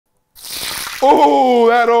Oh,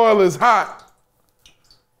 that oil is hot.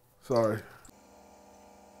 Sorry.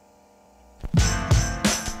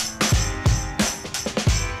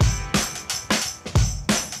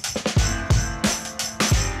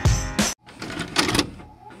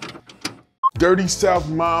 Dirty South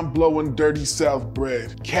mind-blowing Dirty South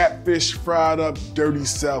bread. Catfish fried up Dirty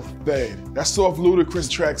South fed. That's off Ludacris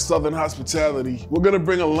track Southern Hospitality. We're gonna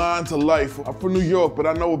bring a line to life. I'm from New York, but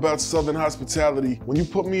I know about Southern Hospitality. When you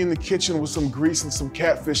put me in the kitchen with some grease and some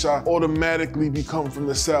catfish, I automatically become from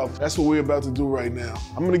the South. That's what we're about to do right now.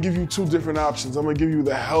 I'm gonna give you two different options. I'm gonna give you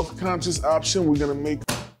the health conscious option. We're gonna make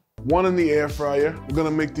one in the air fryer. We're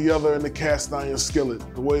gonna make the other in the cast iron skillet,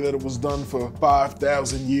 the way that it was done for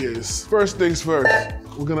 5,000 years. First things first,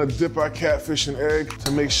 we're gonna dip our catfish in egg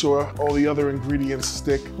to make sure all the other ingredients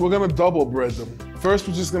stick. We're gonna double bread them. First,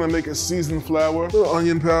 we're just gonna make a seasoned flour, little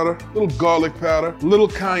onion powder, little garlic powder, little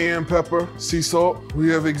cayenne pepper, sea salt. We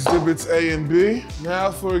have exhibits A and B.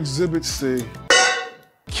 Now for exhibit C.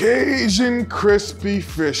 Cajun crispy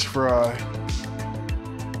fish fry.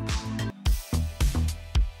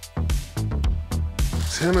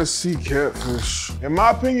 Tennessee catfish. In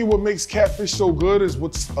my opinion, what makes catfish so good is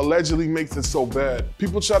what allegedly makes it so bad.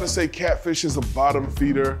 People try to say catfish is a bottom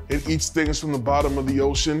feeder. It eats things from the bottom of the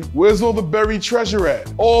ocean. Where's all the buried treasure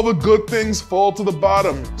at? All the good things fall to the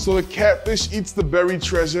bottom. So the catfish eats the buried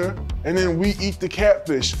treasure, and then we eat the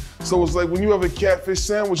catfish. So it's like when you have a catfish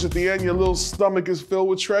sandwich, at the end, your little stomach is filled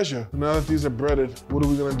with treasure. Now that these are breaded, what are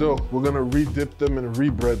we gonna do? We're gonna re-dip them and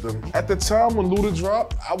re-bread them. At the time when Luda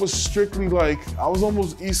dropped, I was strictly like, I was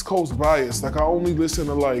almost East Coast biased. Like I only listened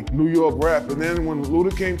to like New York rap. And then when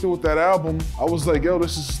Luda came through with that album, I was like, yo,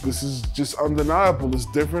 this is just undeniable. It's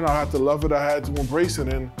different. I had to love it. I had to embrace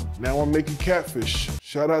it. And now I'm making catfish.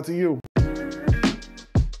 Shout out to you.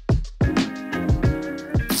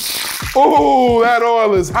 Oh, that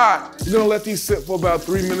oil is hot. You're gonna let these sit for about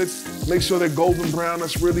 3 minutes. Make sure they're golden brown.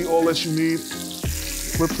 That's really all that you need.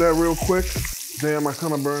 Flip that real quick. Damn, I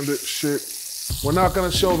kind of burned it. Shit. We're not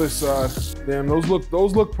gonna show this side. Damn, those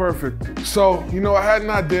look perfect. So, you know, I had an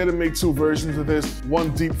idea to make two versions of this.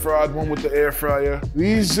 One deep fried, one with the air fryer.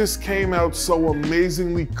 These just came out so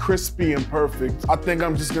amazingly crispy and perfect. I think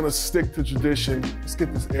I'm just gonna stick to tradition. Let's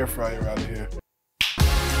get this air fryer out of here.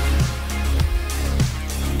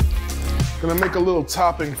 Gonna make a little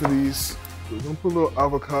topping for these. We're gonna put a little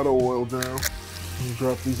avocado oil down. And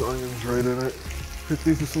drop these onions right in it. Hit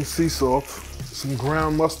these with some sea salt, some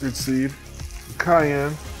ground mustard seed, some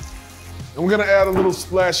cayenne. And we're gonna add a little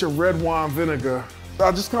splash of red wine vinegar.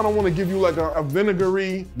 I just kinda wanna give you like a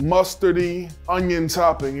vinegary, mustardy, onion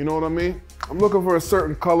topping, you know what I mean? I'm looking for a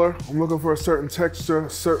certain color. I'm looking for a certain texture, a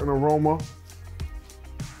certain aroma.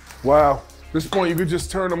 Wow. At this point, you could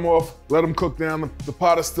just turn them off, let them cook down. The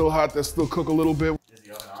pot is still hot, they'll still cook a little bit. Is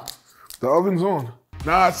the oven on? The oven's on.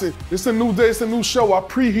 Nah, it's a new day, it's a new show. I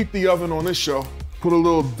preheat the oven on this show. Put a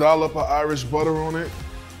little dollop of Irish butter on it.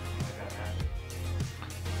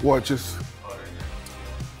 What, just?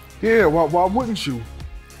 Yeah, why wouldn't you?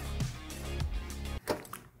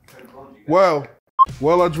 Well,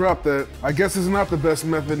 I dropped that. I guess it's not the best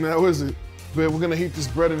method now, is it? But we're gonna heat this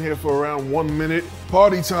bread in here for around 1 minute.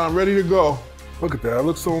 Party time, ready to go. Look at that, it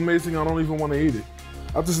looks so amazing, I don't even wanna eat it.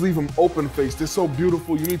 I'll just leave them open-faced. They're so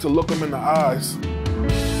beautiful, you need to look them in the eyes.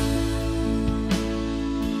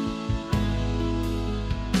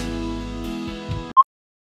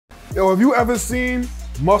 Yo, have you ever seen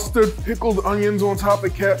mustard pickled onions on top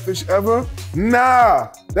of catfish ever? Nah,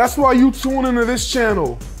 that's why you tune into this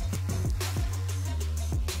channel.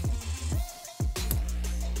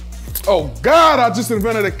 Oh God, I just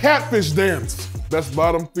invented a catfish dance. Best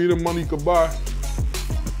bottom feeder money you could buy.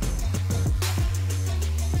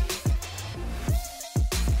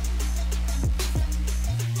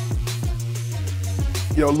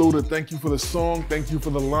 Yo, Luda, thank you for the song, thank you for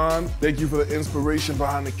the line, thank you for the inspiration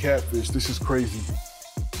behind the catfish. This is crazy.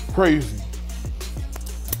 Crazy.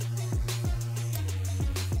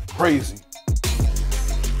 Crazy.